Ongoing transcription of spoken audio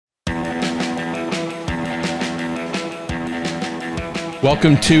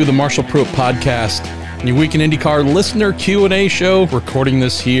Welcome to the Marshall Pruitt Podcast, your Week in IndyCar listener Q&A show. Recording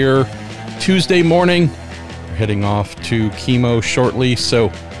this here Tuesday morning. We're heading off to chemo shortly, so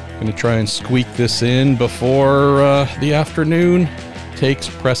I'm going to try and squeak this in before the afternoon takes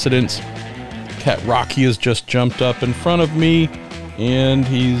precedence. Cat Rocky has just jumped up in front of me, and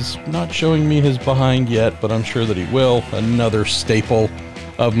he's not showing me his behind yet, but I'm sure that he will. Another staple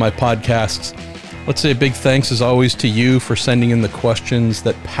of my podcasts. Let's say a big thanks, as always, to you for sending in the questions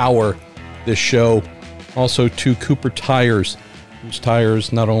that power this show. Also to Cooper Tires, whose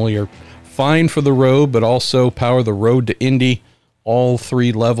tires not only are fine for the road, but also power the road to Indy. All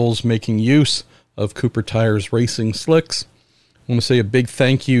three levels making use of Cooper Tires racing slicks. I want to say a big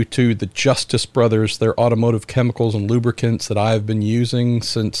thank you to the Justice Brothers, their automotive chemicals and lubricants that I've been using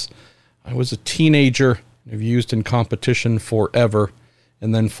since I was a teenager. I've used in competition forever.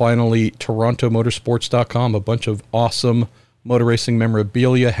 And then finally, TorontoMotorsports.com, a bunch of awesome motor racing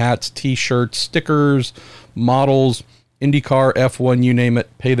memorabilia, hats, t-shirts, stickers, models, IndyCar, F1, you name it.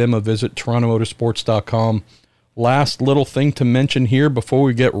 Pay them a visit, TorontoMotorsports.com. Last little thing to mention here before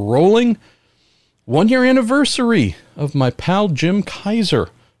we get rolling, 1 year anniversary of my pal Jim Kaiser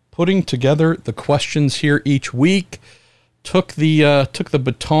putting together the questions here each week. Took the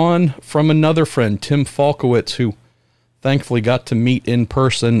baton from another friend, Tim Falkowitz, who thankfully got to meet in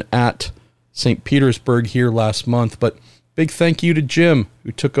person at St. Petersburg here last month. But big thank you to Jim,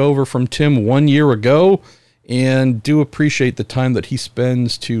 who took over from Tim 1 year ago, and do appreciate the time that he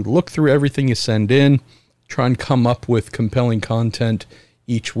spends to look through everything you send in, try and come up with compelling content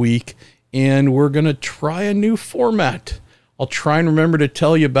each week. And we're going to try a new format. I'll try and remember to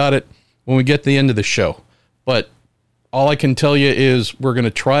tell you about it when we get to the end of the show. But all I can tell you is we're going to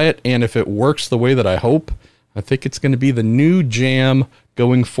try it, and if it works the way that I hope, I think it's going to be the new jam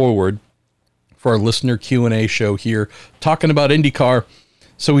going forward for our listener Q&A show here, talking about IndyCar.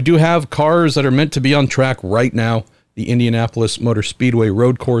 So we do have cars that are meant to be on track right now. The Indianapolis Motor Speedway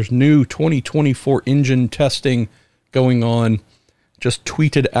Road Course new 2024 engine testing going on. Just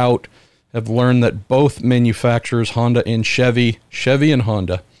tweeted out, have learned that both manufacturers, Honda and Chevy and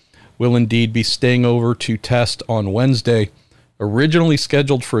Honda, will indeed be staying over to test on Wednesday. Originally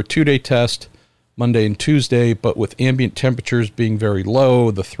scheduled for a 2-day test, Monday and Tuesday, but with ambient temperatures being very low,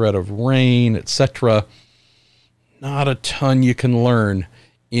 the threat of rain, etc., not a ton you can learn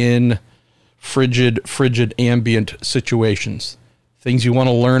in frigid ambient situations. Things you want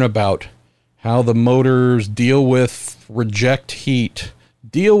to learn about, how the motors reject heat,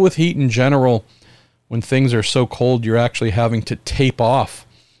 deal with heat in general. When things are so cold, you're actually having to tape off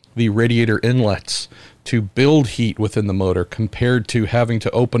the radiator inlets to build heat within the motor, compared to having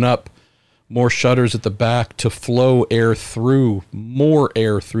to open up more shutters at the back to flow more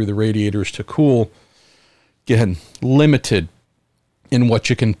air through the radiators to cool. Again, limited in what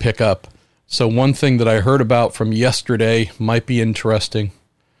you can pick up. So one thing that I heard about from yesterday might be interesting.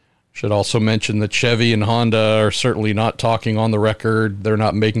 Should also mention that Chevy and Honda are certainly not talking on the record. They're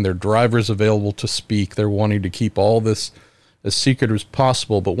not making their drivers available to speak. They're wanting to keep all this as secret as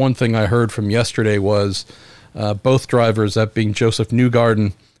possible. But one thing I heard from yesterday was both drivers, that being Joseph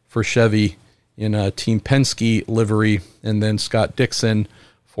Newgarden for Chevy in a Team Penske livery, and then Scott Dixon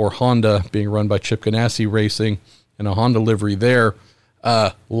for Honda, being run by Chip Ganassi Racing in a Honda livery there,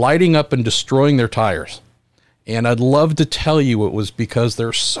 lighting up and destroying their tires. And I'd love to tell you it was because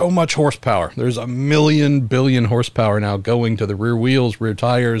there's so much horsepower. There's 1 billion horsepower now going to the rear wheels, rear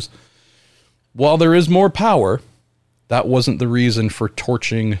tires. While there is more power, that wasn't the reason for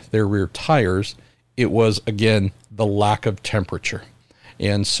torching their rear tires. It was, again, the lack of temperature.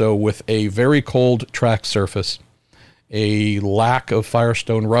 And so with a very cold track surface, a lack of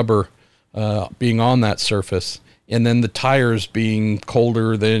Firestone rubber being on that surface, and then the tires being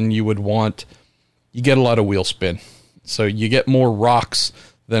colder than you would want, you get a lot of wheel spin. So you get more rocks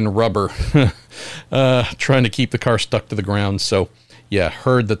than rubber trying to keep the car stuck to the ground. So yeah,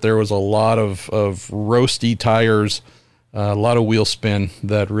 heard that there was a lot of roasty tires, a lot of wheel spin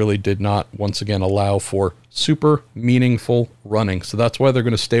that really did not, once again, allow for super meaningful running. So that's why they're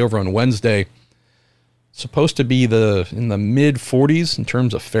going to stay over on Wednesday. Supposed to be in the mid 40s in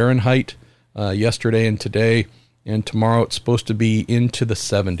terms of Fahrenheit yesterday and today. And tomorrow it's supposed to be into the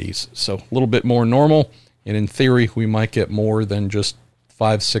 70s. So a little bit more normal. And in theory, we might get more than just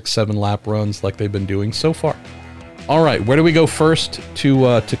 5, 6, 7 lap runs like they've been doing so far. All right, where do we go first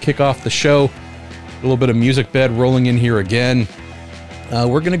to kick off the show? A little bit of music bed rolling in here again.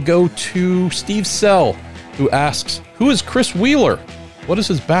 We're going to go to Steve Sell, who asks, who is Chris Wheeler? What is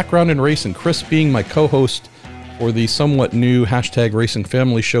his background in racing? Chris being my co-host for the somewhat new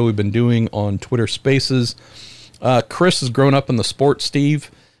 #RacingFamily show we've been doing on Twitter Spaces. Chris has grown up in the sport,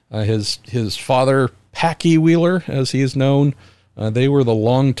 Steve. His father, Packy Wheeler, as he is known, they were the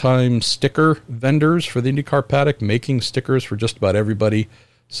longtime sticker vendors for the IndyCar paddock, making stickers for just about everybody.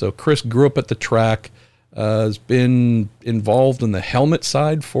 So Chris grew up at the track, has been involved in the helmet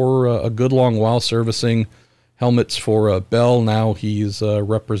side for a good long while, servicing helmets for Bell. Now he's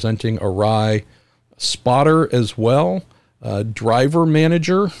representing Arai, spotter as well, driver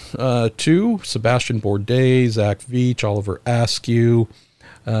manager too, Sebastian Bourdais, Zach Veach, Oliver Askew,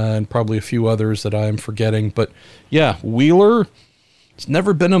 and probably a few others that I'm forgetting. But yeah, Wheeler has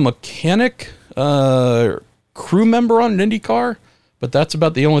never been a mechanic, crew member on an IndyCar, but that's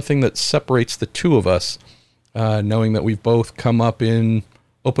about the only thing that separates the two of us, knowing that we've both come up in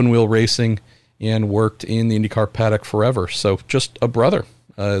open wheel racing and worked in the IndyCar paddock forever. So just a brother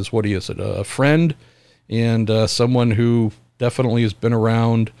is what he is, a friend, and someone who definitely has been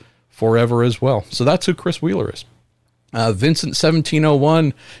around forever as well. So that's who Chris Wheeler is. Vincent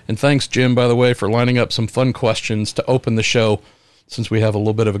 1701, and thanks, Jim, by the way, for lining up some fun questions to open the show, since we have a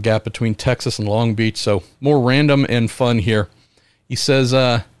little bit of a gap between Texas and Long Beach, so more random and fun here. He says,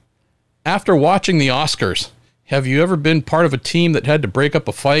 after watching the Oscars, have you ever been part of a team that had to break up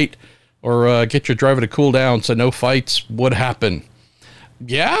a fight or get your driver to cool down so no fights would happen?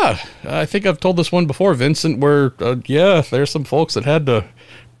 Yeah, I think I've told this one before, Vincent, where, there's some folks that had to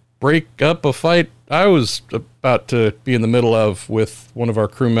break up a fight I was about to be in the middle of with one of our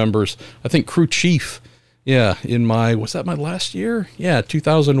crew members. I think crew chief, was that my last year? Yeah,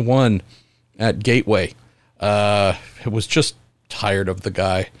 2001 at Gateway. I was just tired of the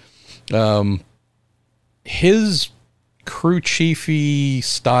guy. His crew chiefy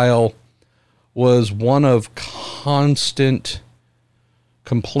style was one of constant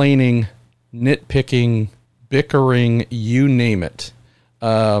complaining, nitpicking, bickering, you name it.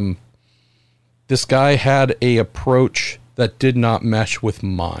 This guy had a approach that did not mesh with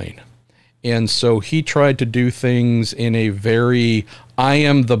mine. And so he tried to do things in a very, I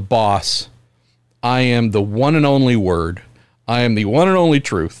am the boss. I am the one and only word. I am the one and only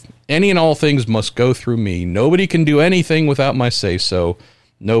truth. Any and all things must go through me. Nobody can do anything without my say-so.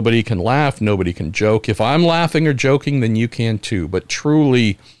 Nobody can laugh. Nobody can joke. If I'm laughing or joking, then you can too. But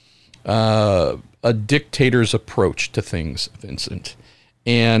truly, a dictator's approach to things, Vincent.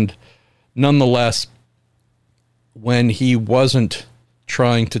 And nonetheless, when he wasn't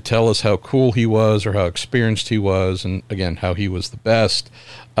trying to tell us how cool he was or how experienced he was, and again, how he was the best,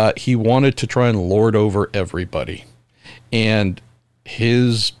 he wanted to try and lord over everybody. And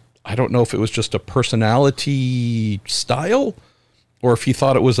I don't know if it was just a personality style or if he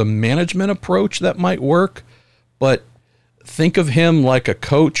thought it was a management approach that might work, but think of him like a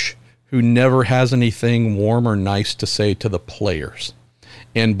coach who never has anything warm or nice to say to the players,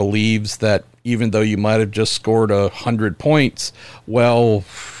 and believes that even though you might have just scored 100 points, well,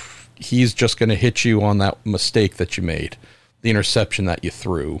 he's just going to hit you on that mistake that you made, the interception that you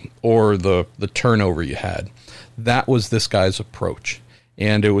threw, or the turnover you had. That was this guy's approach.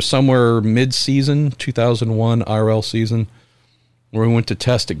 And it was somewhere mid-season, 2001 IRL season, where we went to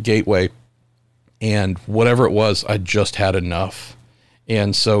test at Gateway, and whatever it was, I just had enough.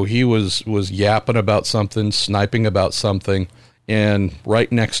 And so he was yapping about something, sniping about something, and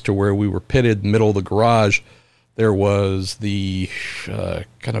right next to where we were pitted, middle of the garage, there was the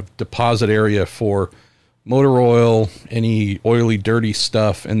kind of deposit area for motor oil, any oily, dirty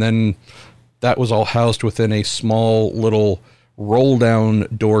stuff, and then that was all housed within a small little roll-down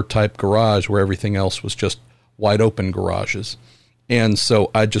door type garage where everything else was just wide open garages. And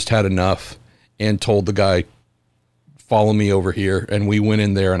so I just had enough and told the guy, follow me over here, and we went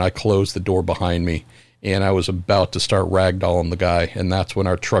in there and I closed the door behind me. And I was about to start ragdolling the guy, and that's when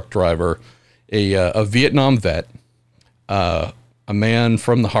our truck driver, a Vietnam vet, a man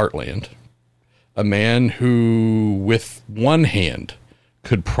from the heartland, a man who, with one hand,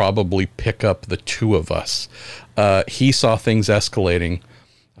 could probably pick up the two of us. He saw things escalating.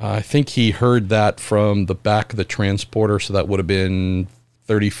 I think he heard that from the back of the transporter, so that would have been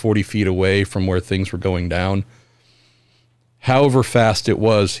 30, 40 feet away from where things were going down. However fast it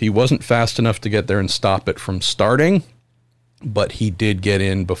was, he wasn't fast enough to get there and stop it from starting, but he did get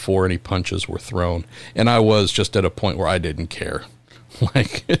in before any punches were thrown. And I was just at a point where I didn't care.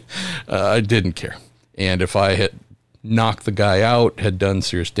 I didn't care. And if I had knocked the guy out, had done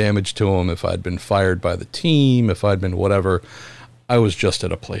serious damage to him, if I'd been fired by the team, if I'd been whatever, I was just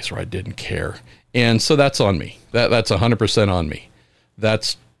at a place where I didn't care. And so that's on me. That's 100% on me.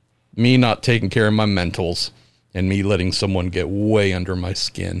 That's me not taking care of my mentals and me letting someone get way under my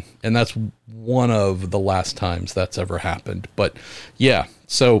skin. And that's one of the last times that's ever happened. But yeah,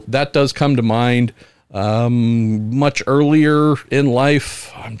 so that does come to mind. Much earlier in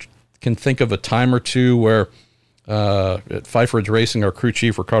life, I can think of a time or two where at Pfeiffer Ridge Racing, our crew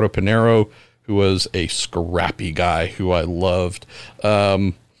chief, Ricardo Pinero, who was a scrappy guy who I loved,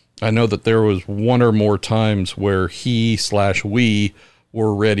 I know that there was one or more times where we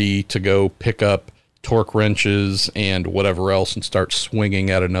were ready to go pick up torque wrenches and whatever else and start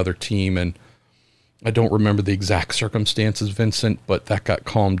swinging at another team. And I don't remember the exact circumstances, Vincent, but that got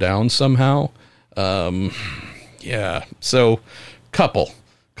calmed down somehow. So couple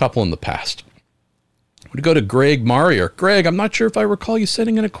in the past. We go to Greg Marier. Greg, I'm not sure if I recall you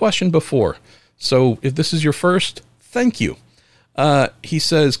sending in a question before. So if this is your first, thank you. He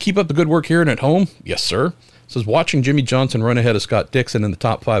says, keep up the good work here and at home. Yes, sir. Says, watching Jimmy Johnson run ahead of Scott Dixon in the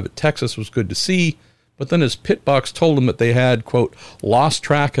top 5 at Texas was good to see, but then his pit box told him that they had, quote, lost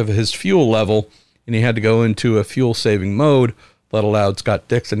track of his fuel level, and he had to go into a fuel-saving mode that allowed Scott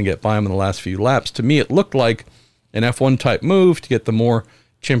Dixon to get by him in the last few laps. To me, it looked like an F1-type move to get the more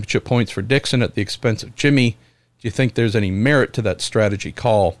championship points for Dixon at the expense of Jimmy. Do you think there's any merit to that strategy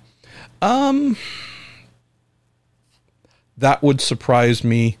call? That would surprise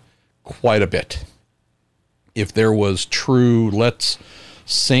me quite a bit. If there was true, let's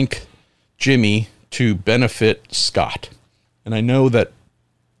sink Jimmy to benefit Scott. And I know that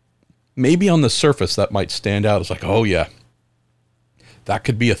maybe on the surface that might stand out as like, oh yeah, that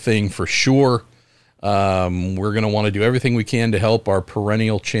could be a thing for sure. We're going to want to do everything we can to help our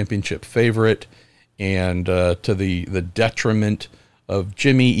perennial championship favorite, and to the detriment of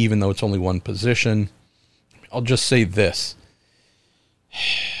Jimmy, even though it's only one position. I'll just say this.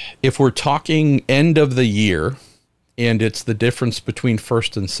 If we're talking end of the year, and it's the difference between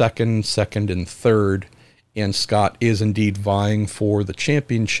first and second, second and third, and Scott is indeed vying for the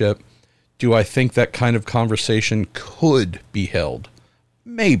championship, do I think that kind of conversation could be held?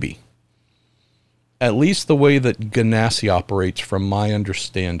 Maybe. At least the way that Ganassi operates, from my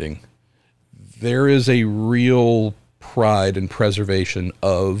understanding, there is a real pride and preservation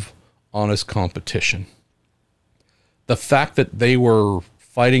of honest competition. The fact that they were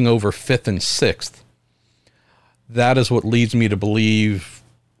fighting over 5th and 6th, that is what leads me to believe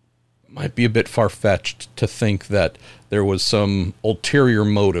might be a bit far-fetched to think that there was some ulterior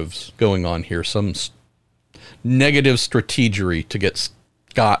motives going on here, some negative strategery to get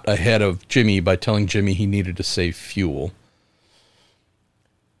Scott ahead of Jimmy by telling Jimmy he needed to save fuel.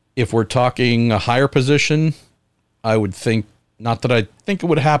 If we're talking a higher position, I would think, not that I think it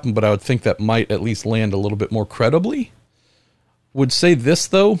would happen, but I would think that might at least land a little bit more credibly. Would say this,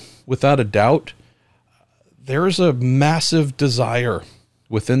 though, without a doubt, there's a massive desire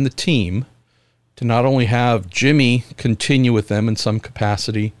within the team to not only have Jimmy continue with them in some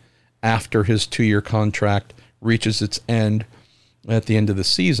capacity after his 2-year contract reaches its end at the end of the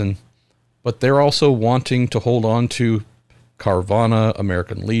season, but they're also wanting to hold on to Carvana,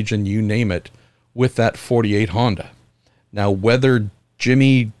 American Legion, you name it, with that 48 Honda. Now, whether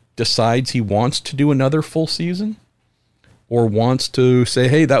Jimmy decides he wants to do another full season or wants to say,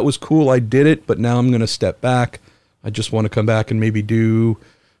 hey, that was cool, I did it, but now I'm going to step back. I just want to come back and maybe do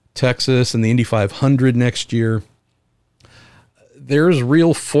Texas and the Indy 500 next year. There's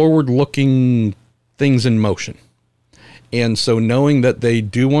real forward-looking things in motion. And so knowing that they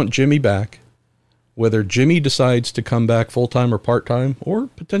do want Jimmy back, whether Jimmy decides to come back full-time or part-time, or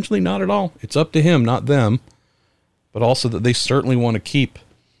potentially not at all, it's up to him, not them, but also that they certainly want to keep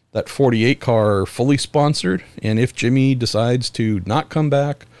that 48 car fully sponsored. And if Jimmy decides to not come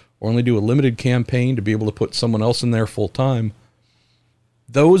back or only do a limited campaign to be able to put someone else in there full-time,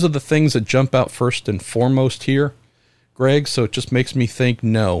 those are the things that jump out first and foremost here, Greg. So it just makes me think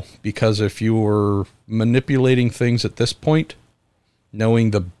no, because if you were manipulating things at this point,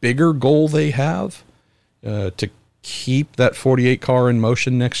 knowing the bigger goal they have to keep that 48 car in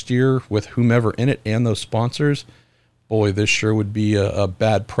motion next year with whomever in it and those sponsors, boy, this sure would be a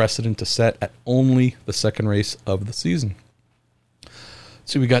bad precedent to set at only the second race of the season.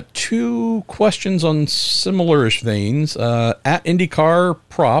 So we got 2 questions on similar-ish veins. At IndyCar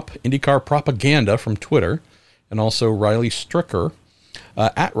Propaganda from Twitter, and also Riley Stricker,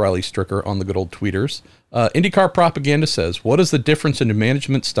 at Riley Stricker on the good old tweeters. IndyCar Propaganda says, what is the difference in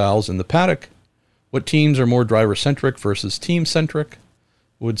management styles in the paddock? What teams are more driver-centric versus team-centric?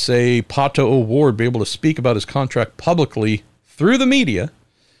 Would say Pato O'Ward be able to speak about his contract publicly through the media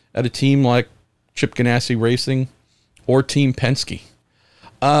at a team like Chip Ganassi Racing or Team Penske?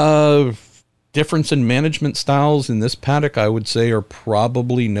 Difference in management styles in this paddock, I would say, are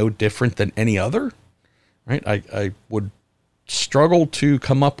probably no different than any other. Right? I would struggle to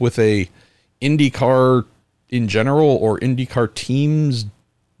come up with a IndyCar in general or IndyCar teams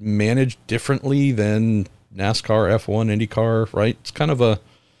managed differently than NASCAR, F1, IndyCar, right? It's kind of a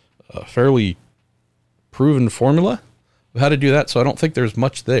fairly proven formula of how to do that, so I don't think there's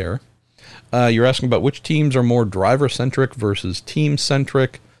much there. You're asking about which teams are more driver-centric versus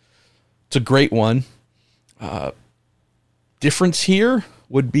team-centric. It's a great one. Difference here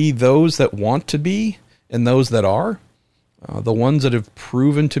would be those that want to be and those that are. The ones that have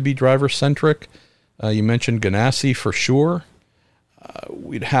proven to be driver-centric, you mentioned Ganassi for sure.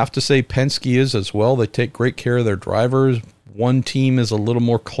 We'd have to say Penske is as well. They take great care of their drivers. One team is a little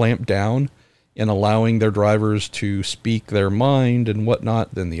more clamped down in allowing their drivers to speak their mind and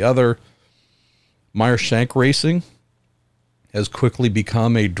whatnot than the other. Meyer-Shank Racing has quickly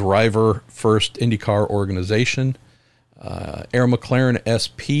become a driver-first IndyCar organization. Air McLaren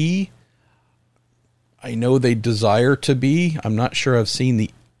SP, I know they desire to be. I'm not sure I've seen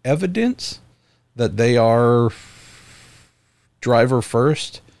the evidence that they are driver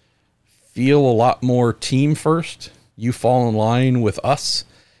first. Feel a lot more team first. You fall in line with us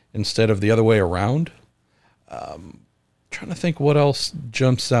instead of the other way around. Trying to think what else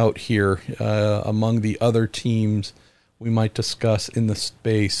jumps out here among the other teams we might discuss in the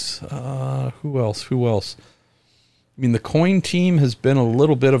space. Who else? I mean, the Coin team has been a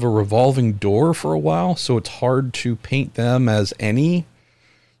little bit of a revolving door for a while, so it's hard to paint them as any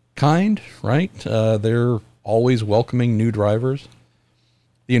kind, right? They're always welcoming new drivers.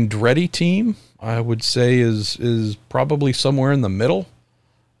 The Andretti team, I would say, is probably somewhere in the middle.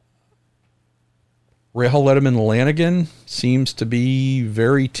 Rahal Letterman Lanigan seems to be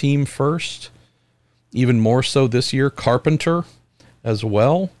very team first, even more so this year. Carpenter as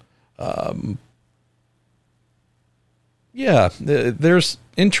well. There's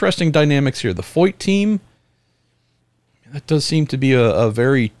interesting dynamics here. The Foyt team, that does seem to be a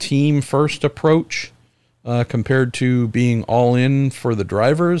very team first approach compared to being all in for the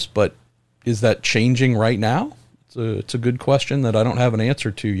drivers, but is that changing right now? It's a good question that I don't have an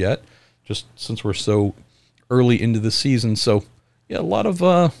answer to yet, just since we're so early into the season. So yeah, a lot of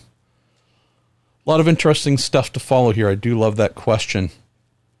interesting stuff to follow here. I do love that question.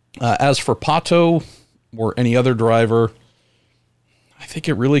 As for Pato or any other driver, I think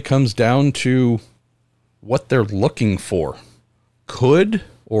it really comes down to what they're looking for. Could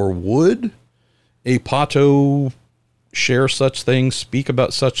or would a Pato share such things, speak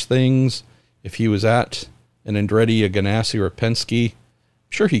about such things if he was at an Andretti, a Ganassi, or a Penske? I'm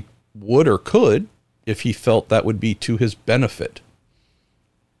sure he would or could if he felt that would be to his benefit.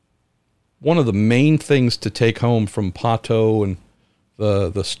 One of the main things to take home from Pato and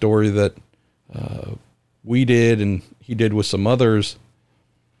the story that we did and he did with some others,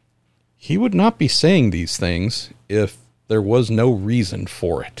 he would not be saying these things if there was no reason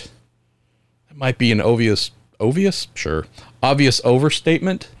for it. It might be an obvious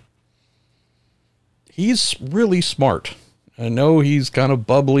overstatement. He's really smart. I know he's kind of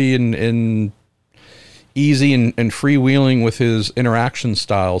bubbly and easy and freewheeling with his interaction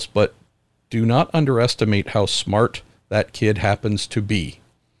styles, but do not underestimate how smart that kid happens to be.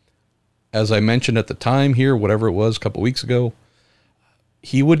 As I mentioned at the time here, whatever it was a couple weeks ago,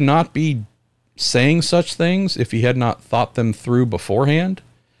 he would not be saying such things if he had not thought them through beforehand.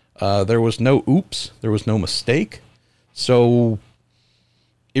 There was no oops. There was no mistake. So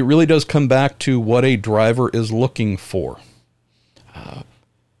it really does come back to what a driver is looking for.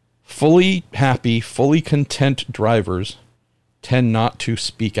 Fully happy, fully content drivers tend not to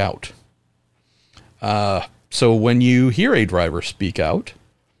speak out. So when you hear a driver speak out,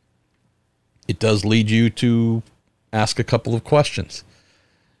 it does lead you to ask a couple of questions.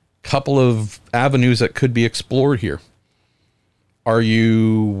 Couple of avenues that could be explored here. Are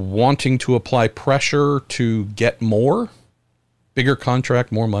you wanting to apply pressure to get more? Bigger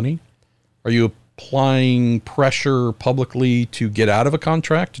contract, more money? Are you applying pressure publicly to get out of a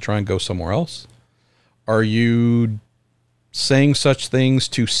contract to try and go somewhere else? Are you saying such things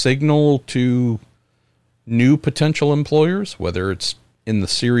to signal to new potential employers, whether it's in the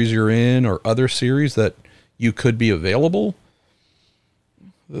series you're in or other series, that you could be available?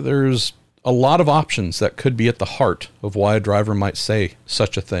 There's a lot of options that could be at the heart of why a driver might say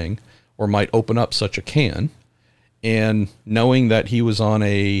such a thing or might open up such a can. And knowing that he was on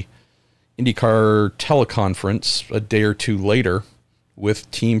a IndyCar teleconference a day or two later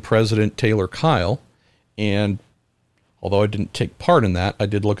with team president Taylor Kyle, and although I didn't take part in that, I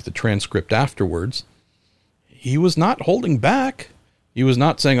did look at the transcript afterwards. He was not holding back. He was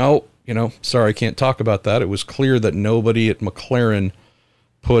not saying, sorry, I can't talk about that. It was clear that nobody at McLaren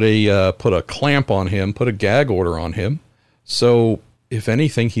put a clamp on him, put a gag order on him. So if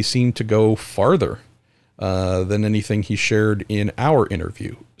anything, he seemed to go farther than anything he shared in our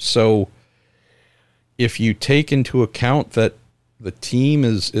interview. So if you take into account that the team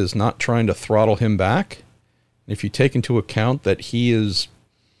is not trying to throttle him back, if you take into account that he is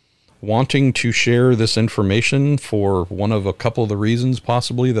wanting to share this information for one of a couple of the reasons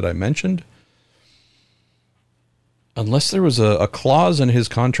possibly that I mentioned, unless there was a clause in his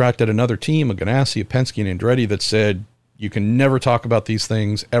contract at another team, a Ganassi, a Penske, and Andretti, that said you can never talk about these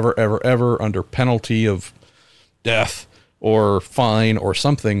things ever, ever, ever under penalty of death or fine or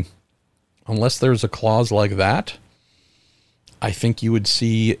something, unless there's a clause like that, I think you would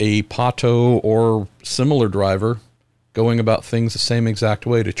see a Pato or similar driver going about things the same exact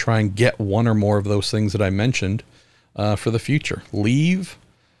way to try and get one or more of those things that I mentioned for the future. Leave,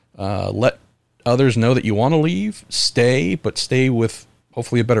 let others know that you want to leave, stay, but stay with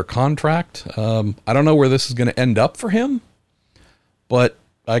hopefully a better contract. I don't know where this is going to end up for him, but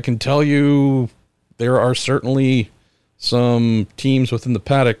I can tell you there are certainly some teams within the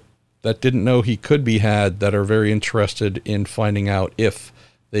paddock that didn't know he could be had that are very interested in finding out if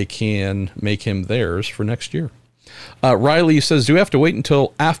they can make him theirs for next year. Riley says, do we have to wait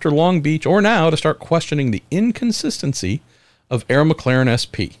until after Long Beach or now to start questioning the inconsistency of Air McLaren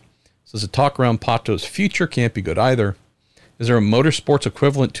SP? Says the talk around Pato's future can't be good either. Is there a motorsports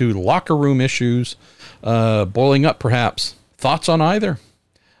equivalent to locker room issues boiling up perhaps? Thoughts on either?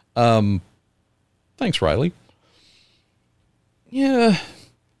 Thanks, Riley. Yeah,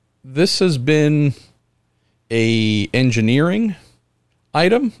 this has been a engineering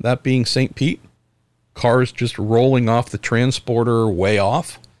item, that being St. Pete. Cars just rolling off the transporter way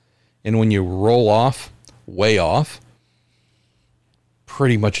off. And when you roll off way off,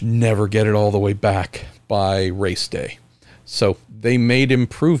 pretty much never get it all the way back by race day. So they made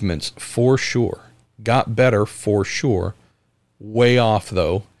improvements for sure. Got better for sure. Way off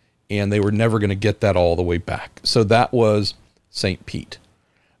though. And they were never going to get that all the way back. So that was St. Pete.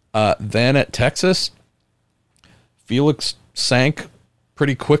 Then at Texas, Felix sank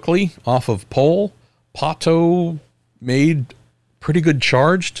pretty quickly off of pole. Pato made pretty good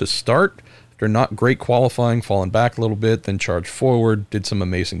charge to start. After not great qualifying, falling back a little bit, then charged forward, did some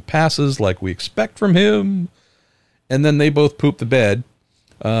amazing passes like we expect from him. And then they both pooped the bed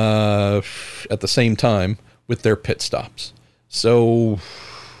at the same time with their pit stops. So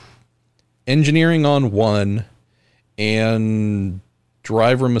engineering on one and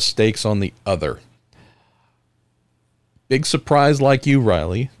driver mistakes on the other. Big surprise like you,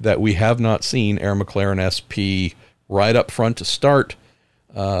 Riley, that we have not seen Air McLaren SP right up front to start.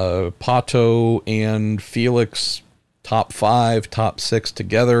 Pato and Felix top 5, top 6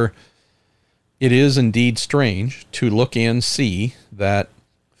 together. It is indeed strange to look and see that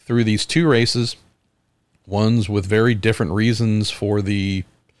through these two races, ones with very different reasons for the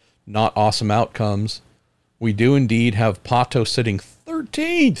not awesome outcomes, we do indeed have Pato sitting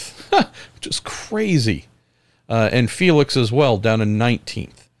 13th, which is crazy. And Felix as well, down in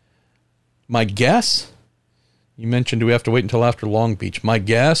 19th. My guess, you mentioned do we have to wait until after Long Beach. My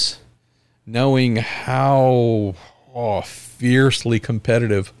guess, knowing how fiercely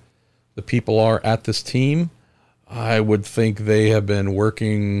competitive the people are at this team, I would think they have been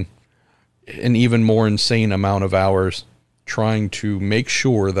working an even more insane amount of hours trying to make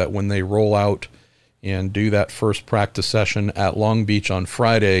sure that when they roll out and do that first practice session at Long Beach on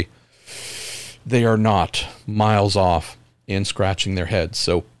Friday, they are not miles off and scratching their heads.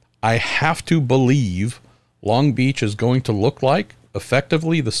 So I have to believe Long Beach is going to look like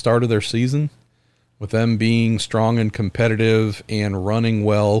effectively the start of their season, with them being strong and competitive and running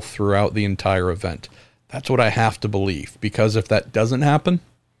well throughout the entire event. That's what I have to believe, because if that doesn't happen,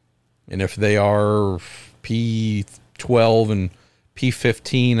 and if they are P12 and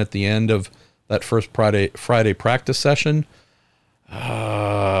P15 at the end of that first Friday practice session,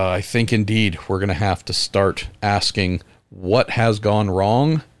 I think indeed we're going to have to start asking what has gone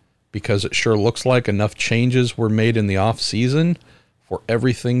wrong, because it sure looks like enough changes were made in the off season for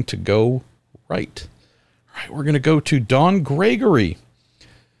everything to go right. All right, we're going to go to Don Gregory. It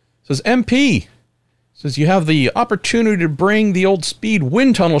says, MP, says you have the opportunity to bring the old Speed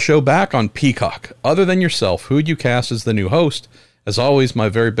Wind Tunnel show back on Peacock. Other than yourself, who would you cast as the new host? As always, my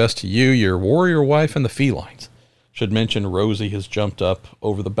very best to you, your warrior wife, and the felines. Should mention Rosie has jumped up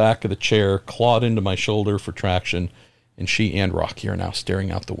over the back of the chair, clawed into my shoulder for traction, and she and Rocky are now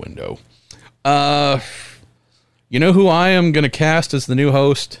staring out the window. You know who I am going to cast as the new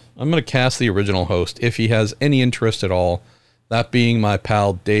host? I'm going to cast the original host, if he has any interest at all, that being my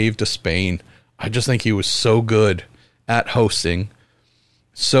pal Dave Despain. I just think he was so good at hosting,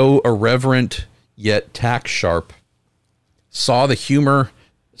 so irreverent yet tack sharp, saw the humor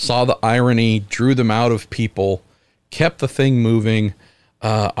saw the irony, drew them out of people, kept the thing moving.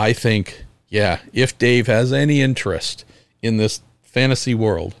 I think, yeah, if Dave has any interest in this fantasy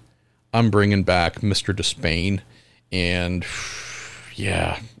world, I'm bringing back Mr. Despain. And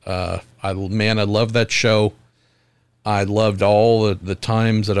yeah, I love that show. I loved all the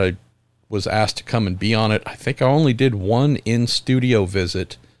times that I was asked to come and be on it. I think I only did one in-studio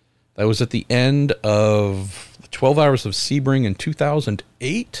visit. That was at the end of the 12 Hours of Sebring in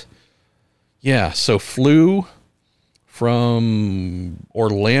 2008. Yeah, so flew from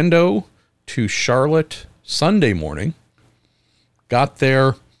Orlando to Charlotte Sunday morning. Got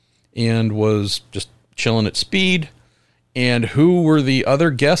there and was just chilling at speed. And who were the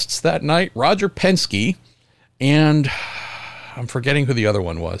other guests that night? Roger Penske. And I'm forgetting who the other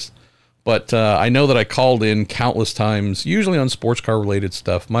one was. But I know that I called in countless times, usually on sports car related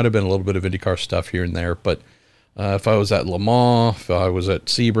stuff. Might have been a little bit of IndyCar stuff here and there. But if I was at Le Mans, if I was at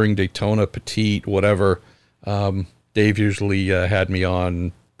Sebring, Daytona, Petite, whatever, Dave usually had me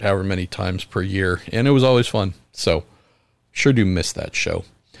on however many times per year. And it was always fun. So sure do miss that show.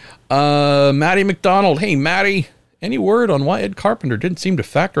 Matty McDonald. Hey, Matty, any word on why Ed Carpenter didn't seem to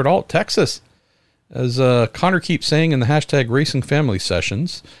factor at all at Texas? As Connor keeps saying in the hashtag Racing Family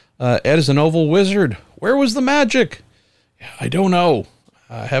Sessions, Ed is an oval wizard. Where was the magic? I don't know.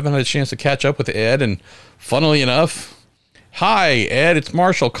 I haven't had a chance to catch up with Ed, and funnily enough, hi, Ed, it's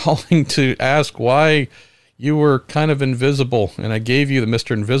Marshall calling to ask why you were kind of invisible, and I gave you the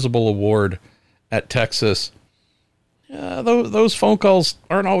Mr. Invisible Award at Texas. Those phone calls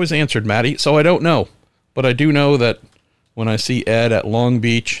aren't always answered, Matty, so I don't know. But I do know that when I see Ed at Long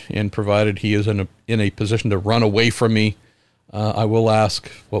Beach, and provided he is in a position to run away from me, I will ask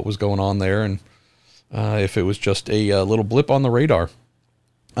what was going on there and if it was just a little blip on the radar.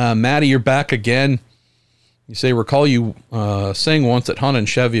 Matty, you're back again. You say, recall you saying once that Honda and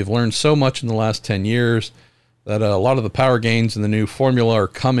Chevy have learned so much in the last 10 years that a lot of the power gains in the new formula are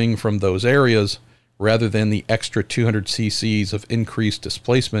coming from those areas rather than the extra 200 cc's of increased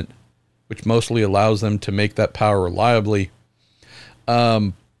displacement, which mostly allows them to make that power reliably.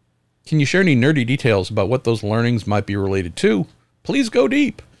 Can you share any nerdy details about what those learnings might be related to? Please go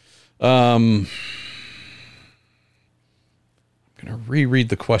deep. I'm going to reread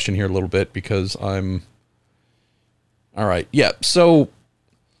the question here a little bit because all right. Yeah. So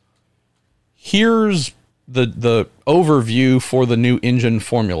here's the overview for the new engine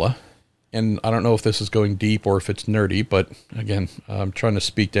formula. And I don't know if this is going deep or if it's nerdy, but again, I'm trying to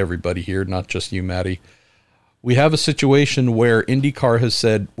speak to everybody here, not just you, Matty. We have a situation where IndyCar has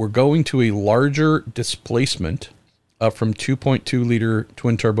said we're going to a larger displacement up from 2.2 liter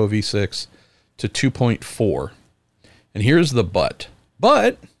twin turbo V6 to 2.4. And here's the but.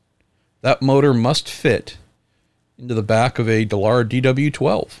 But that motor must fit into the back of a Dallara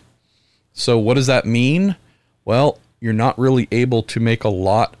DW12. So what does that mean? Well, you're not really able to make a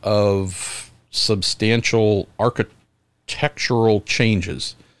lot of substantial architectural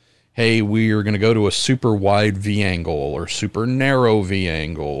changes. Hey, we are going to go to a super wide V angle or super narrow V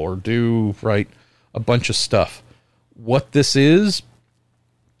angle or do, right, a bunch of stuff. What this is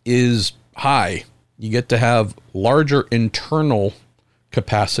high. You get to have larger internal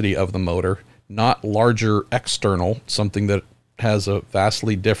capacity of the motor, not larger external, something that has a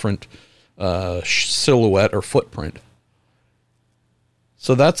vastly different silhouette or footprint.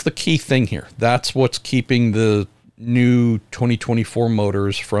 So that's the key thing here. That's what's keeping the new 2024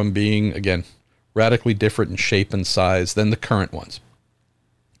 motors from being, again, radically different in shape and size than the current ones.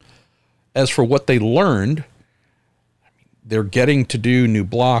 As for what they learned, they're getting to do new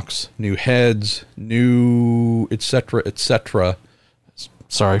blocks, new heads, new etc., etc.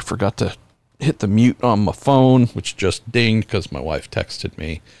 Sorry, I forgot to hit the mute on my phone, which just dinged because my wife texted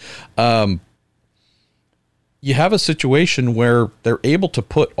me. You have a situation where they're able to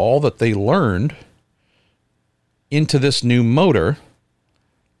put all that they learned into this new motor,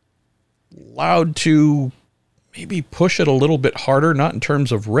 allowed to maybe push it a little bit harder, not in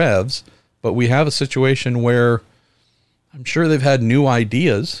terms of revs, but we have a situation where I'm sure they've had new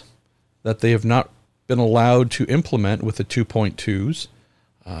ideas that they have not been allowed to implement with the 2.2s.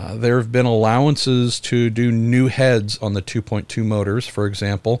 There have been allowances to do new heads on the 2.2 motors, for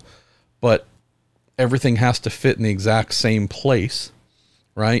example, but everything has to fit in the exact same place,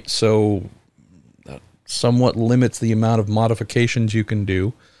 right? So that somewhat limits the amount of modifications you can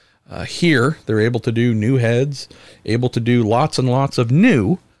do. Here, they're able to do new heads, able to do lots and lots of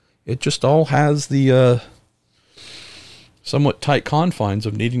new. It just all has the somewhat tight confines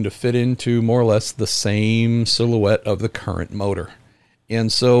of needing to fit into more or less the same silhouette of the current motor.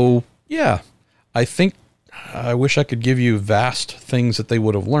 And so, yeah, I think I wish I could give you vast things that they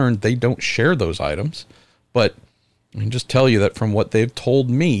would have learned. They don't share those items, but I can just tell you that from what they've told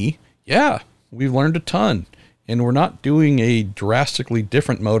me, yeah, we've learned a ton, and we're not doing a drastically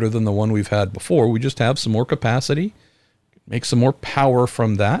different motor than the one we've had before. We just have some more capacity, make some more power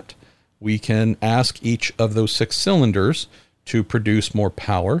from that. We can ask each of those 6 cylinders to produce more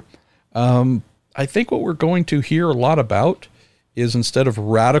power. I think what we're going to hear a lot about is, instead of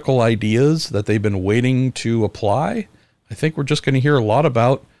radical ideas that they've been waiting to apply, I think we're just going to hear a lot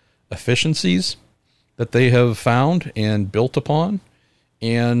about efficiencies that they have found and built upon,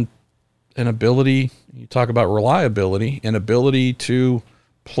 and an ability, you talk about reliability, an ability to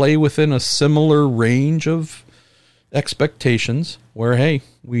play within a similar range of expectations where, hey,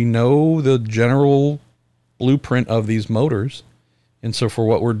 we know the general blueprint of these motors. And so for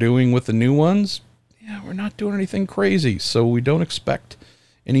what we're doing with the new ones, yeah, we're not doing anything crazy. So we don't expect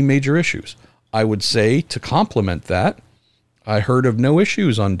any major issues. I would say, to complement that, I heard of no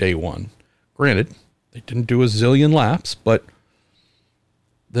issues on day one. Granted, they didn't do a zillion laps, but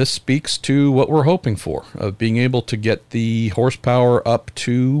this speaks to what we're hoping for, of being able to get the horsepower up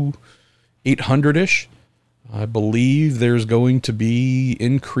to 800-ish. I believe there's going to be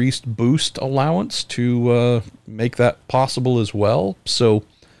increased boost allowance to make that possible as well. So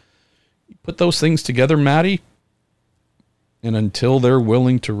put those things together, Matty, and until they're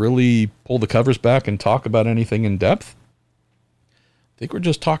willing to really pull the covers back and talk about anything in depth, I think we're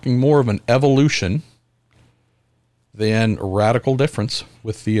just talking more of an evolution than a radical difference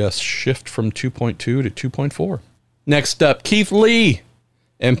with the shift from 2.2 to 2.4. Next up, Keith Lee,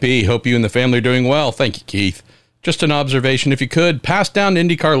 MP. Hope you and the family are doing well. Thank you, Keith. Just an observation, if you could, pass down to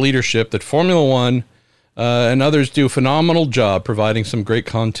IndyCar leadership that Formula One and others do a phenomenal job providing some great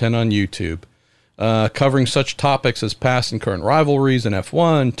content on YouTube, covering such topics as past and current rivalries in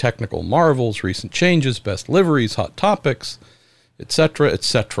F1, technical marvels, recent changes, best liveries, hot topics, etc.,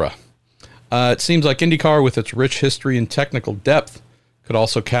 etc. It seems like IndyCar, with its rich history and technical depth, could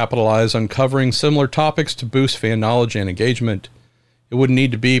also capitalize on covering similar topics to boost fan knowledge and engagement. It wouldn't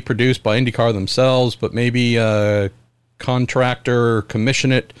need to be produced by IndyCar themselves, but maybe a contractor,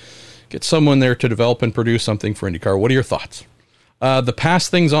 commission it, get someone there to develop and produce something for IndyCar. What are your thoughts? The pass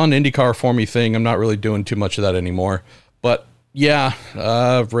things on IndyCar for me thing, I'm not really doing too much of that anymore. But yeah,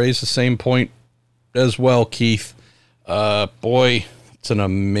 I've raised the same point as well, Keith. Boy, it's an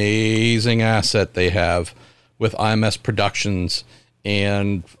amazing asset they have with IMS Productions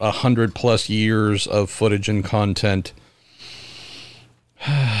and 100+ years of footage and content.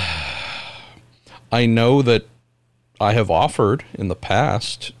 I know that I have offered in the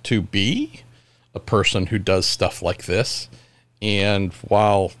past to be a person who does stuff like this. And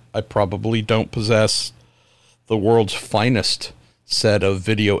while I probably don't possess the world's finest set of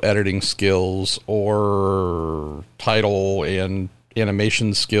video editing skills or title and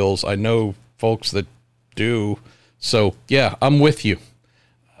animation skills, I know folks that do. So yeah, I'm with you.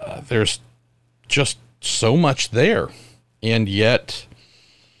 There's just so much there. And yet,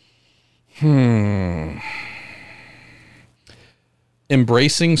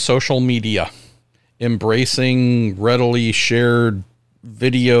 embracing social media, embracing readily shared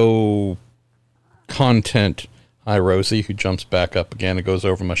video content. Hi, Rosie, who jumps back up again and goes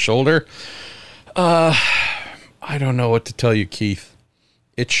over my shoulder. I don't know what to tell you, Keith.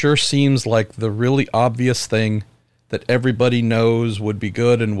 It sure seems like the really obvious thing that everybody knows would be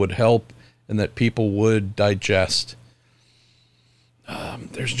good and would help and that people would digest.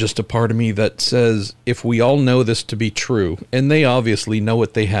 There's just a part of me that says, if we all know this to be true, and they obviously know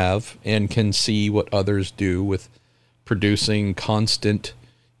what they have and can see what others do with producing constant,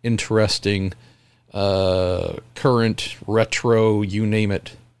 interesting, current, retro, you name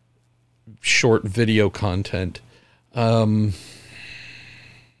it, short video content.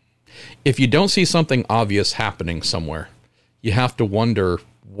 If you don't see something obvious happening somewhere, you have to wonder,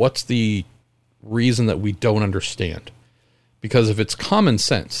 what's the reason that we don't understand? Because if it's common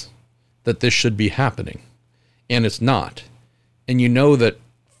sense that this should be happening, and it's not, and you know that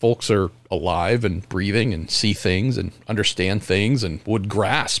folks are alive and breathing and see things and understand things and would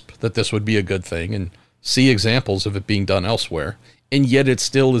grasp that this would be a good thing and see examples of it being done elsewhere, and yet it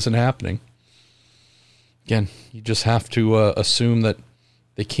still isn't happening. Again, you just have to assume that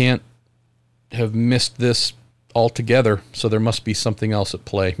they can't have missed this altogether, so there must be something else at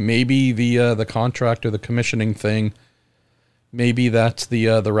play. Maybe the contract or the commissioning thing, maybe that's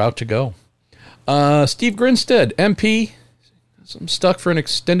the route to go. Steve Grinstead, MP. I'm stuck for an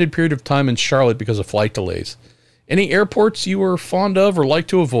extended period of time in Charlotte because of flight delays. Any airports you were fond of or like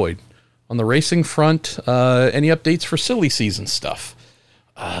to avoid? On the racing front, any updates for silly season stuff?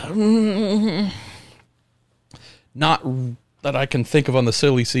 not that I can think of on the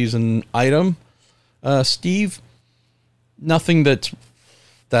silly season item. Steve, nothing that's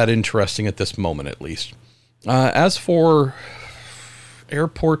that interesting at this moment, at least. As for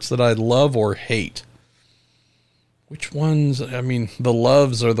airports that I love or hate, which ones? I mean, the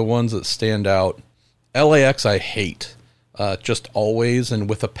loves are the ones that stand out. LAX I hate, just always and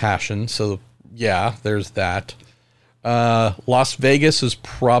with a passion. So yeah, there's that. Las Vegas is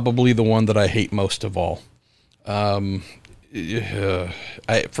probably the one that I hate most of all. First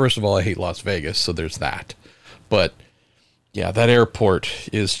of all, I hate Las Vegas, so there's that. But yeah, that airport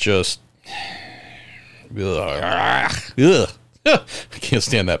is just, I can't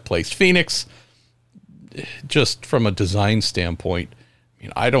stand that place. Phoenix, just from a design standpoint, I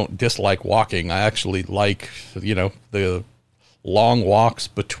mean, I don't dislike walking. I actually like, the long walks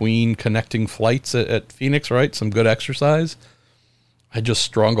between connecting flights at Phoenix, right? Some good exercise. I just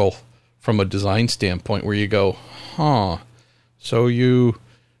struggle from a design standpoint where you go, so you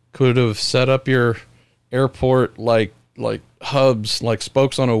could have set up your airport like hubs, like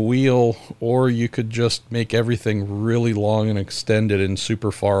spokes on a wheel, or you could just make everything really long and extended and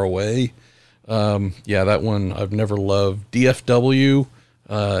super far away. Yeah, that one I've never loved. DFW,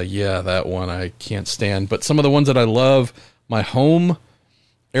 yeah, that one I can't stand. But some of the ones that I love, my home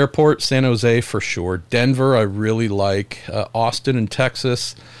airport, San Jose for sure. Denver, I really like. Austin in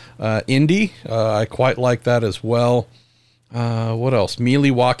Texas. Indy, I quite like that as well. What else?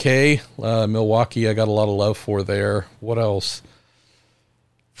 Milwaukee, Milwaukee, I got a lot of love for there. What else?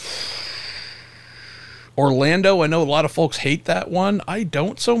 Orlando, I know a lot of folks hate that one. I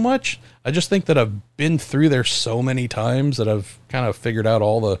don't so much. I just think that I've been through there so many times that I've kind of figured out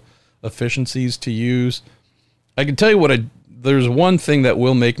all the efficiencies to use. I can tell you there's one thing that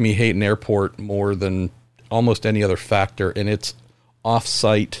will make me hate an airport more than almost any other factor, and it's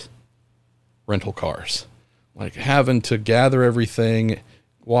off-site rental cars. Like having to gather everything,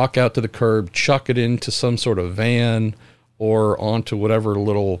 walk out to the curb, chuck it into some sort of van or onto whatever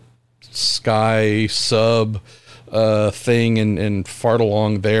little sky sub thing and fart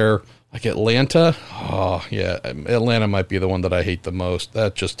along there. Like Atlanta, oh yeah, Atlanta might be the one that I hate the most.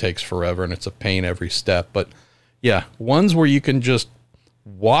 That just takes forever and it's a pain every step. But yeah, ones where you can just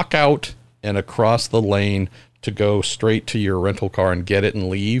walk out and across the lane to go straight to your rental car and get it and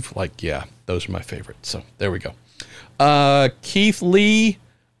leave. Like, yeah, those are my favorites. So there we go. Keith Lee.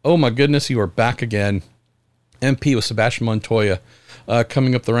 Oh my goodness. You are back again. MP with Sebastian Montoya,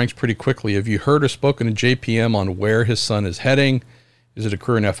 coming up the ranks pretty quickly. Have you heard or spoken to JPM on where his son is heading? Is it a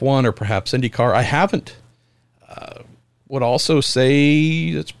career in F1 or perhaps IndyCar? I haven't. Would also say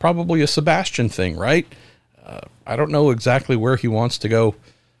it's probably a Sebastian thing, right? I don't know exactly where he wants to go.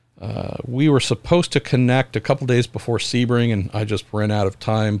 We were supposed to connect a couple days before Sebring, and I just ran out of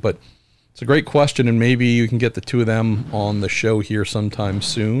time. But it's a great question, and maybe you can get the two of them on the show here sometime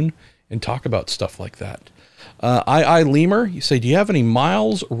soon and talk about stuff like that. Lemur, you say, do you have any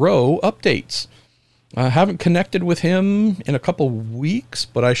Miles Rowe updates? I haven't connected with him in a couple weeks,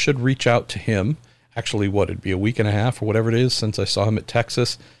 but I should reach out to him. Actually, it'd be a week and a half or whatever it is since I saw him at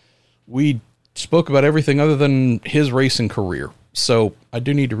Texas. We spoke about everything other than his racing career. So I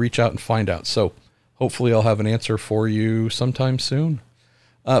do need to reach out and find out. So hopefully I'll have an answer for you sometime soon.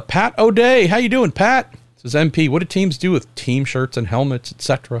 Pat O'Day, how you doing, Pat? Says MP, what do teams do with team shirts and helmets,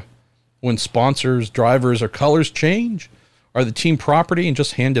 etc. when sponsors, drivers, or colors change? Are the team property and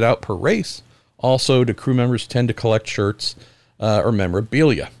just handed out per race? Also, do crew members tend to collect shirts or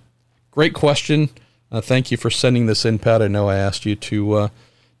memorabilia? Great question. Thank you for sending this in, Pat. I know I asked you to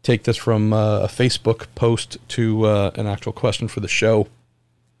take this from a Facebook post to an actual question for the show.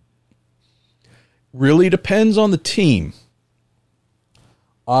 Really depends on the team.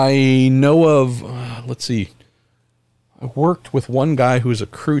 I know of, let's see, I worked with one guy who's a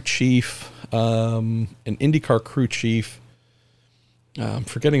crew chief, an IndyCar crew chief. I'm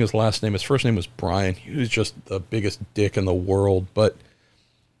forgetting his last name. His first name was Brian. He was just the biggest dick in the world. But I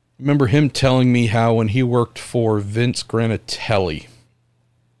remember him telling me how when he worked for Vince Granatelli,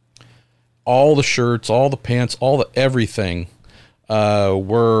 all the shirts, all the pants, all the everything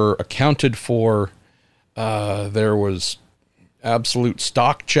were accounted for. There was absolute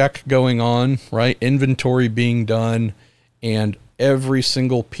stock check going on, right? Inventory being done, and every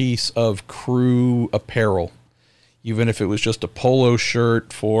single piece of crew apparel, even if it was just a polo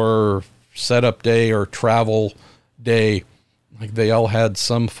shirt for setup day or travel day, like they all had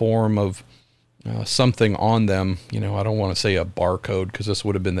some form of something on them. I don't want to say a barcode because this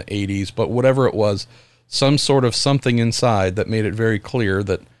would have been the 80s, but whatever it was, some sort of something inside that made it very clear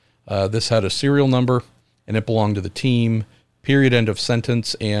that this had a serial number and it belonged to the team, period, end of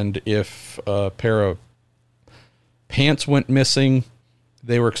sentence. And if a pair of pants went missing,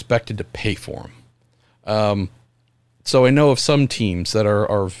 they were expected to pay for them. So I know of some teams that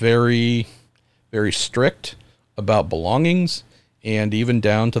are very, very strict about belongings and even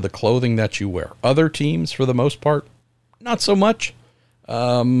down to the clothing that you wear. Other teams, for the most part, not so much.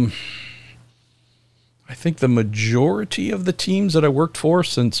 I think the majority of the teams that I worked for,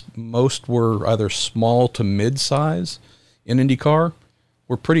 since most were either small to mid-size in IndyCar,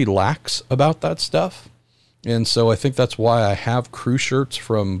 were pretty lax about that stuff. And so I think that's why I have crew shirts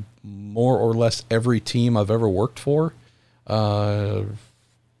from more or less every team I've ever worked for.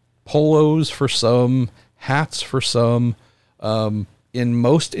 Polos for some, hats for some. In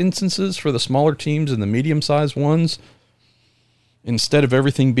most instances, for the smaller teams and the medium-sized ones, instead of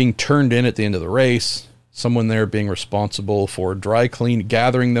everything being turned in at the end of the race, someone there being responsible for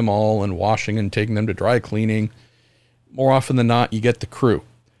gathering them all and washing and taking them to dry cleaning, more often than not, you get the crew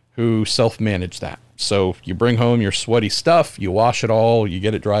who self-manage that. So you bring home your sweaty stuff, you wash it all, you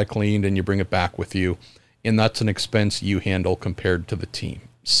get it dry cleaned, and you bring it back with you. And that's an expense you handle compared to the team.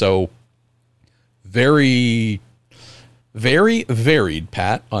 So very, very varied,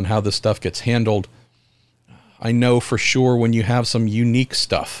 Pat, on how this stuff gets handled. I know for sure when you have some unique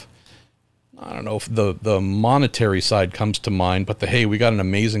stuff, I don't know if the monetary side comes to mind, but hey, we got an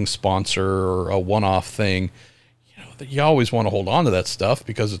amazing sponsor or a one-off thing. You always want to hold on to that stuff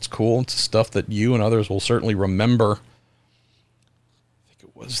because it's cool. It's stuff that you and others will certainly remember. I think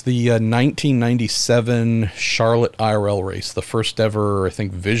it was the 1997 Charlotte IRL race, the first ever, I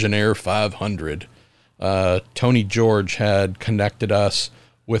think, Visionaire 500. Tony George had connected us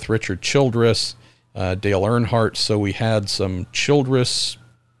with Richard Childress, Dale Earnhardt, so we had some Childress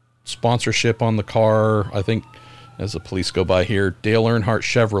sponsorship on the car. I think, as the police go by here, Dale Earnhardt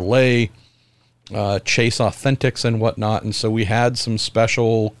Chevrolet, Chase Authentics and whatnot, and so we had some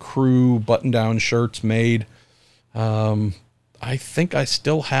special crew button-down shirts made. I think I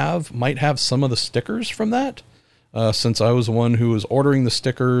still might have some of the stickers from that, since I was the one who was ordering the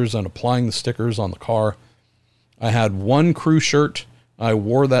stickers and applying the stickers on the car. I had one crew shirt. I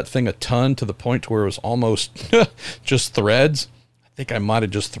wore that thing a ton to the point where it was almost just threads. I think I might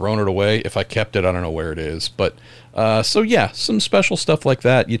have just thrown it away. If I kept it, I don't know where it is. But so yeah, some special stuff like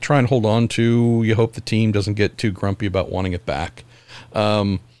that you try and hold on to. You hope the team doesn't get too grumpy about wanting it back.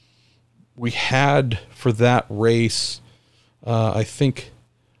 We had for that race, I think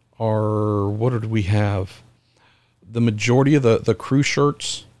what did we have? The majority of the crew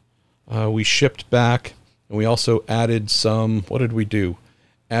shirts we shipped back, and we also added some, what did we do?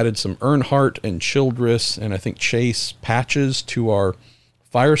 Added some Earnhardt and Childress and I think Chase patches to our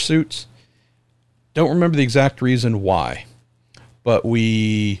fire suits. Don't remember the exact reason why, but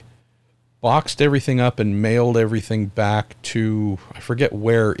we boxed everything up and mailed everything back to, I forget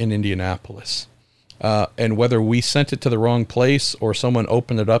where in Indianapolis. And whether we sent it to the wrong place or someone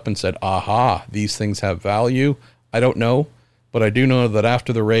opened it up and said, aha, these things have value, I don't know. But I do know that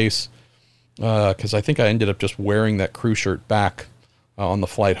after the race, because I think I ended up just wearing that crew shirt back on the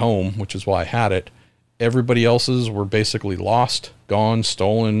flight home, which is why I had it. Everybody else's were basically lost, gone,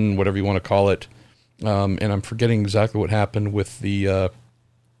 stolen, whatever you want to call it. And I'm forgetting exactly what happened with the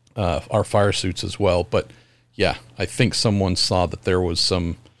our fire suits as well. But yeah, I think someone saw that there was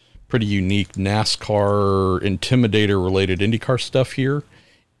some pretty unique NASCAR Intimidator related IndyCar stuff here.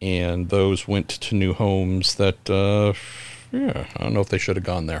 And those went to new homes that, I don't know if they should have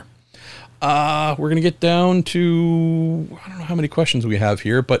gone there. We're going to get down to, I don't know how many questions we have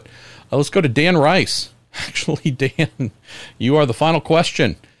here, but let's go to Dan Rice. Actually, Dan, you are the final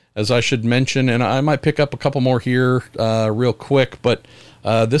question, as I should mention, and I might pick up a couple more here real quick, but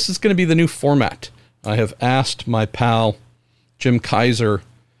this is going to be the new format. I have asked my pal, Jim Kaiser,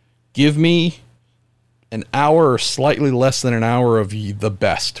 give me an hour or slightly less than an hour of the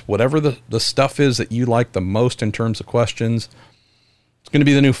best. Whatever the stuff is that you like the most in terms of questions, it's going to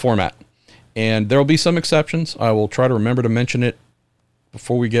be the new format. And there will be some exceptions. I will try to remember to mention it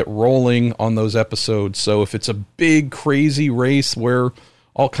before we get rolling on those episodes. So if it's a big, crazy race where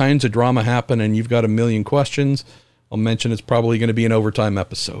all kinds of drama happen and you've got a million questions, I'll mention it's probably going to be an overtime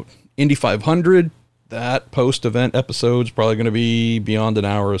episode. Indy 500, that post-event episode is probably going to be beyond an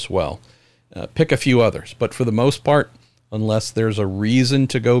hour as well. Pick a few others. But for the most part, unless there's a reason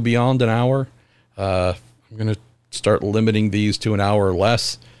to go beyond an hour, I'm going to start limiting these to an hour or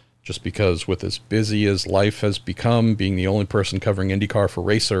less. Just because with as busy as life has become, being the only person covering IndyCar for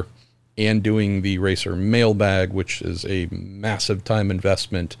Racer and doing the Racer mailbag, which is a massive time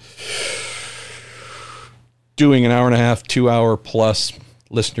investment, doing an hour and a half, 2 hour plus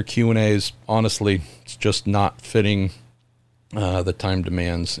listener Q&As, honestly, it's just not fitting the time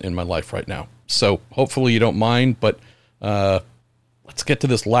demands in my life right now. So hopefully you don't mind, but let's get to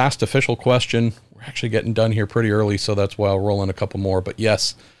this last official question. We're actually getting done here pretty early, so that's why I'll roll in a couple more. But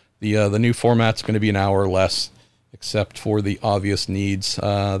yes, the new format's going to be an hour or less, except for the obvious needs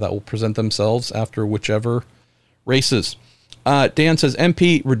that will present themselves after whichever races. Dan says,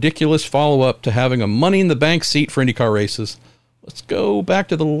 MP, ridiculous follow-up to having a Money in the Bank seat for IndyCar races. Let's go back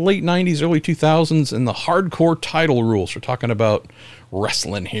to the late 90s, early 2000s, and the hardcore title rules. We're talking about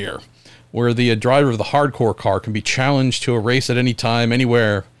wrestling here, where the driver of the hardcore car can be challenged to a race at any time,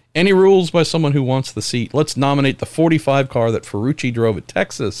 anywhere. Any rules by someone who wants the seat. Let's nominate the 45 car that Ferrucci drove at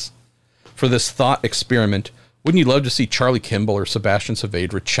Texas for this thought experiment. Wouldn't you love to see Charlie Kimball or Sebastian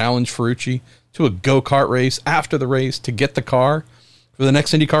Saavedra challenge Ferrucci to a go-kart race after the race to get the car for the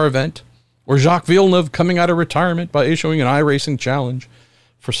next IndyCar event? Or Jacques Villeneuve coming out of retirement by issuing an iRacing challenge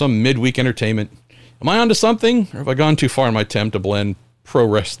for some midweek entertainment? Am I onto something, or have I gone too far in my attempt to blend pro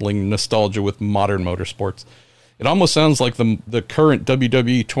wrestling nostalgia with modern motorsports? It almost sounds like the current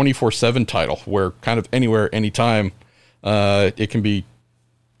WWE 24/7 title, where kind of anywhere, anytime, it can be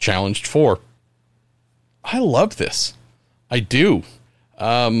challenged for. I love this. I do.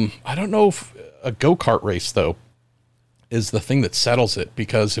 I don't know if a go-kart race, though, is the thing that settles it,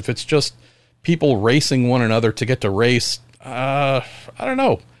 because if it's just people racing one another to get to race, I don't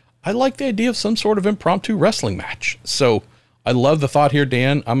know. I like the idea of some sort of impromptu wrestling match. So I love the thought here,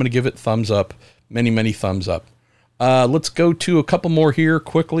 Dan. I'm going to give it thumbs up. Many, many thumbs up. Let's go to a couple more here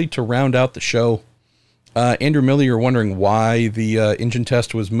quickly to round out the show. Andrew Miller, you're wondering why the engine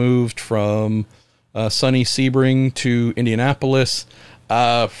test was moved from sunny Sebring to Indianapolis.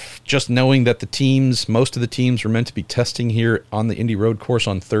 Just knowing that most of the teams were meant to be testing here on the Indy Road course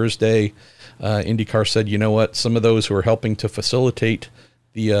on Thursday. IndyCar said, you know what, some of those who are helping to facilitate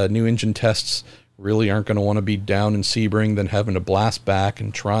the new engine tests really aren't going to want to be down in Sebring, then having to blast back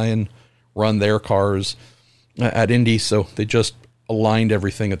and try and run their cars at Indy. So they just aligned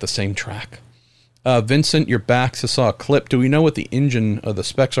everything at the same track. Vincent, you're back. So I saw a clip. Do we know what the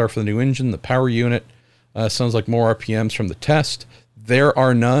specs are for the new engine, the power unit? Sounds like more RPMs from the test. There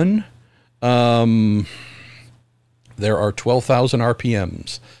are none. There are 12,000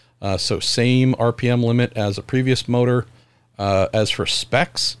 RPMs. So same RPM limit as a previous motor. As for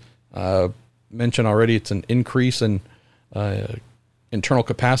specs, mentioned already, it's an increase in internal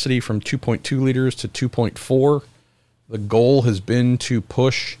capacity from 2.2 liters to 2.4. The goal has been to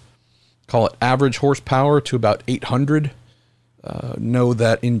push, call it average horsepower, to about 800. Know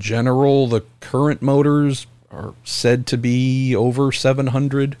that in general, the current motors are said to be over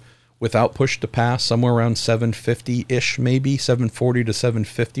 700 without push to pass, somewhere around 750-ish, maybe 740 to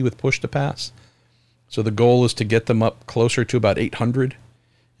 750 with push to pass. So the goal is to get them up closer to about 800.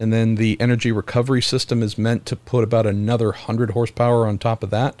 And then the energy recovery system is meant to put about another 100 horsepower on top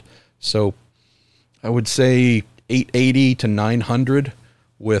of that. So I would say 880 to 900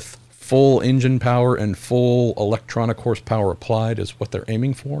 with full engine power and full electronic horsepower applied is what they're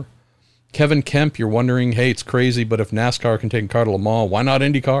aiming for. Kevin Kemp, you're wondering, hey, it's crazy, but if NASCAR can take a car to Le Mans, why not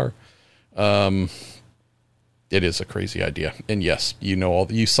IndyCar? It is a crazy idea. And yes,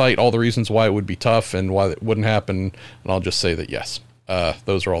 you cite all the reasons why it would be tough and why it wouldn't happen. And I'll just say that yes,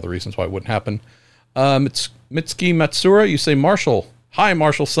 those are all the reasons why it wouldn't happen. It's Mitsuki Matsura, you say, Marshall. Hi,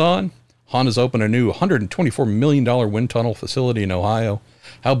 Marshall-san. Honda's opened a new $124 million wind tunnel facility in Ohio.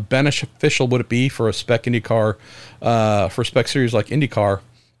 How beneficial would it be for a spec IndyCar, for a spec series like IndyCar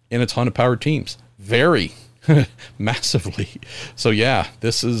in its Honda-powered teams? Very, massively. So yeah,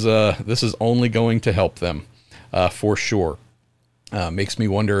 this is only going to help them, for sure. Makes me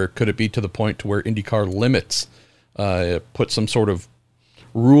wonder, could it be to the point to where IndyCar limits, put some sort of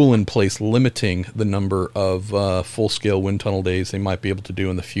rule in place limiting the number of full-scale wind tunnel days they might be able to do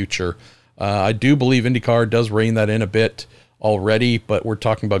in the future? I do believe IndyCar does rein that in a bit already, but we're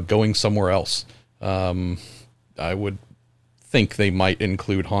talking about going somewhere else. I would think they might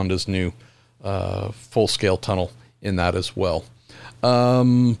include Honda's new full-scale tunnel in that as well.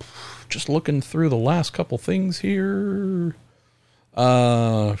 Just looking through the last couple things here.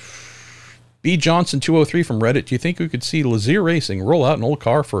 B. Johnson 203 from Reddit. Do you think we could see Lazier Racing roll out an old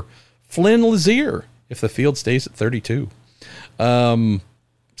car for Flynn Lazier if the field stays at 32?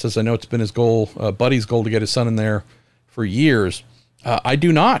 Says, I know it's been his goal, Buddy's goal, to get his son in there for years. I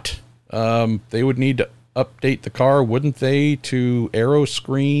do not. They would need to update the car, wouldn't they, to aero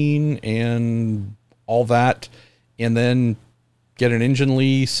screen and all that, and then get an engine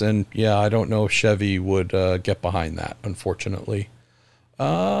lease. And yeah, I don't know if Chevy would get behind that, unfortunately.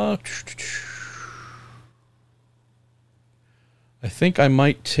 I think I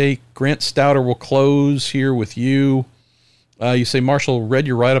might take Grant Stouter. Will close here with you. You say, Marshall, read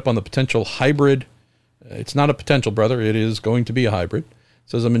your write-up on the potential hybrid. It's not a potential, brother. It is going to be a hybrid.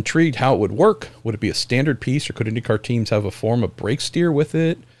 Says, I'm intrigued how it would work. Would it be a standard piece, or could IndyCar teams have a form of brake steer with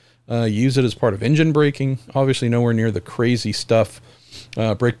it? Use it as part of engine braking? Obviously nowhere near the crazy stuff,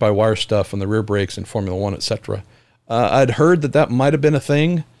 brake-by-wire stuff on the rear brakes in Formula One, etc. I'd heard that might have been a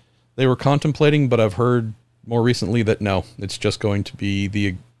thing they were contemplating, but I've heard more recently that no, it's just going to be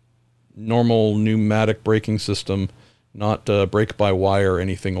the normal pneumatic braking system, not brake-by-wire or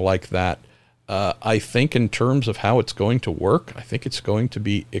anything like that. I think in terms of how it's going to work, I think it's going to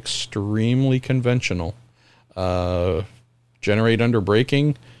be extremely conventional. Generate under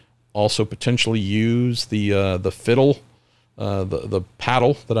braking, also potentially use the fiddle, the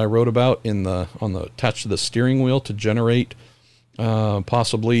paddle that I wrote about attached to the steering wheel to generate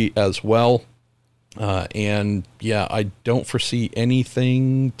possibly as well. And yeah, I don't foresee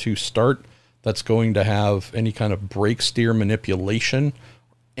anything to start that's going to have any kind of brake steer manipulation,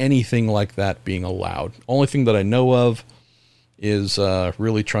 anything like that being allowed. Only thing that I know of is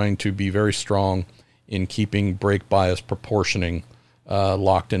really trying to be very strong in keeping brake bias proportioning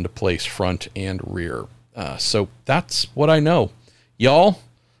locked into place front and rear. So that's what I know. Y'all,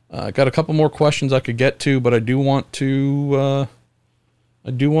 got a couple more questions I could get to, but I do want to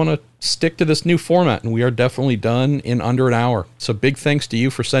stick to this new format, and we are definitely done in under an hour. So big thanks to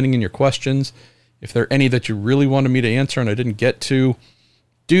you for sending in your questions. If there are any that you really wanted me to answer and I didn't get to,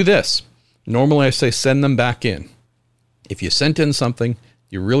 do this. Normally I say send them back in. If you sent in something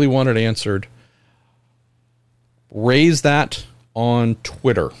you really wanted answered, raise that on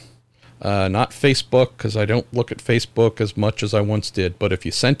Twitter, not Facebook, because I don't look at Facebook as much as I once did. But if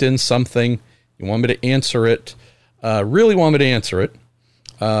you sent in something, you want me to answer it, really want me to answer it,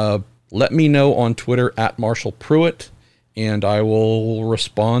 let me know on Twitter at Marshall Pruitt, and I will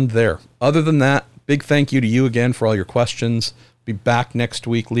respond there. Other than that, big thank you to you again for all your questions. Be back next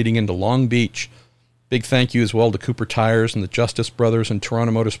week leading into Long Beach. Big thank you as well to Cooper Tires and the Justice Brothers and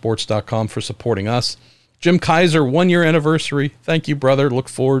TorontoMotorsports.com for supporting us. Jim Kaiser, 1 year anniversary. Thank you, brother. Look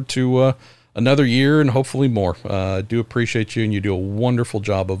forward to another year and hopefully more. Do appreciate you, and you do a wonderful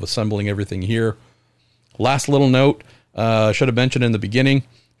job of assembling everything here. Last little note, I should have mentioned in the beginning,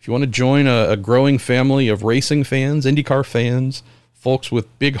 if you want to join a growing family of racing fans, IndyCar fans, folks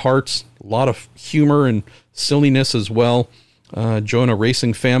with big hearts, a lot of humor and silliness as well, join a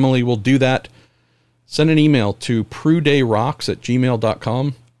racing family. We'll do that. Send an email to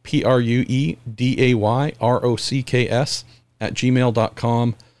prudayrocks@gmail.com,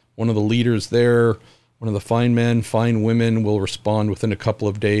 PRUEDAYROCKS@gmail.com. One of the leaders there, one of the fine men, fine women will respond within a couple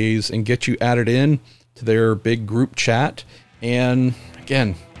of days and get you added in to their big group chat. And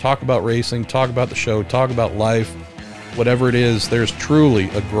again, talk about racing, talk about the show, talk about life, whatever it is. There's truly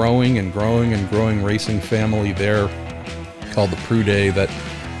a growing and growing and growing racing family there called the Prue Day that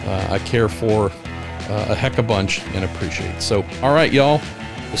I care for a heck of a bunch and appreciate. So, all right, y'all,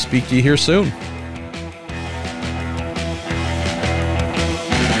 we'll speak to you here soon.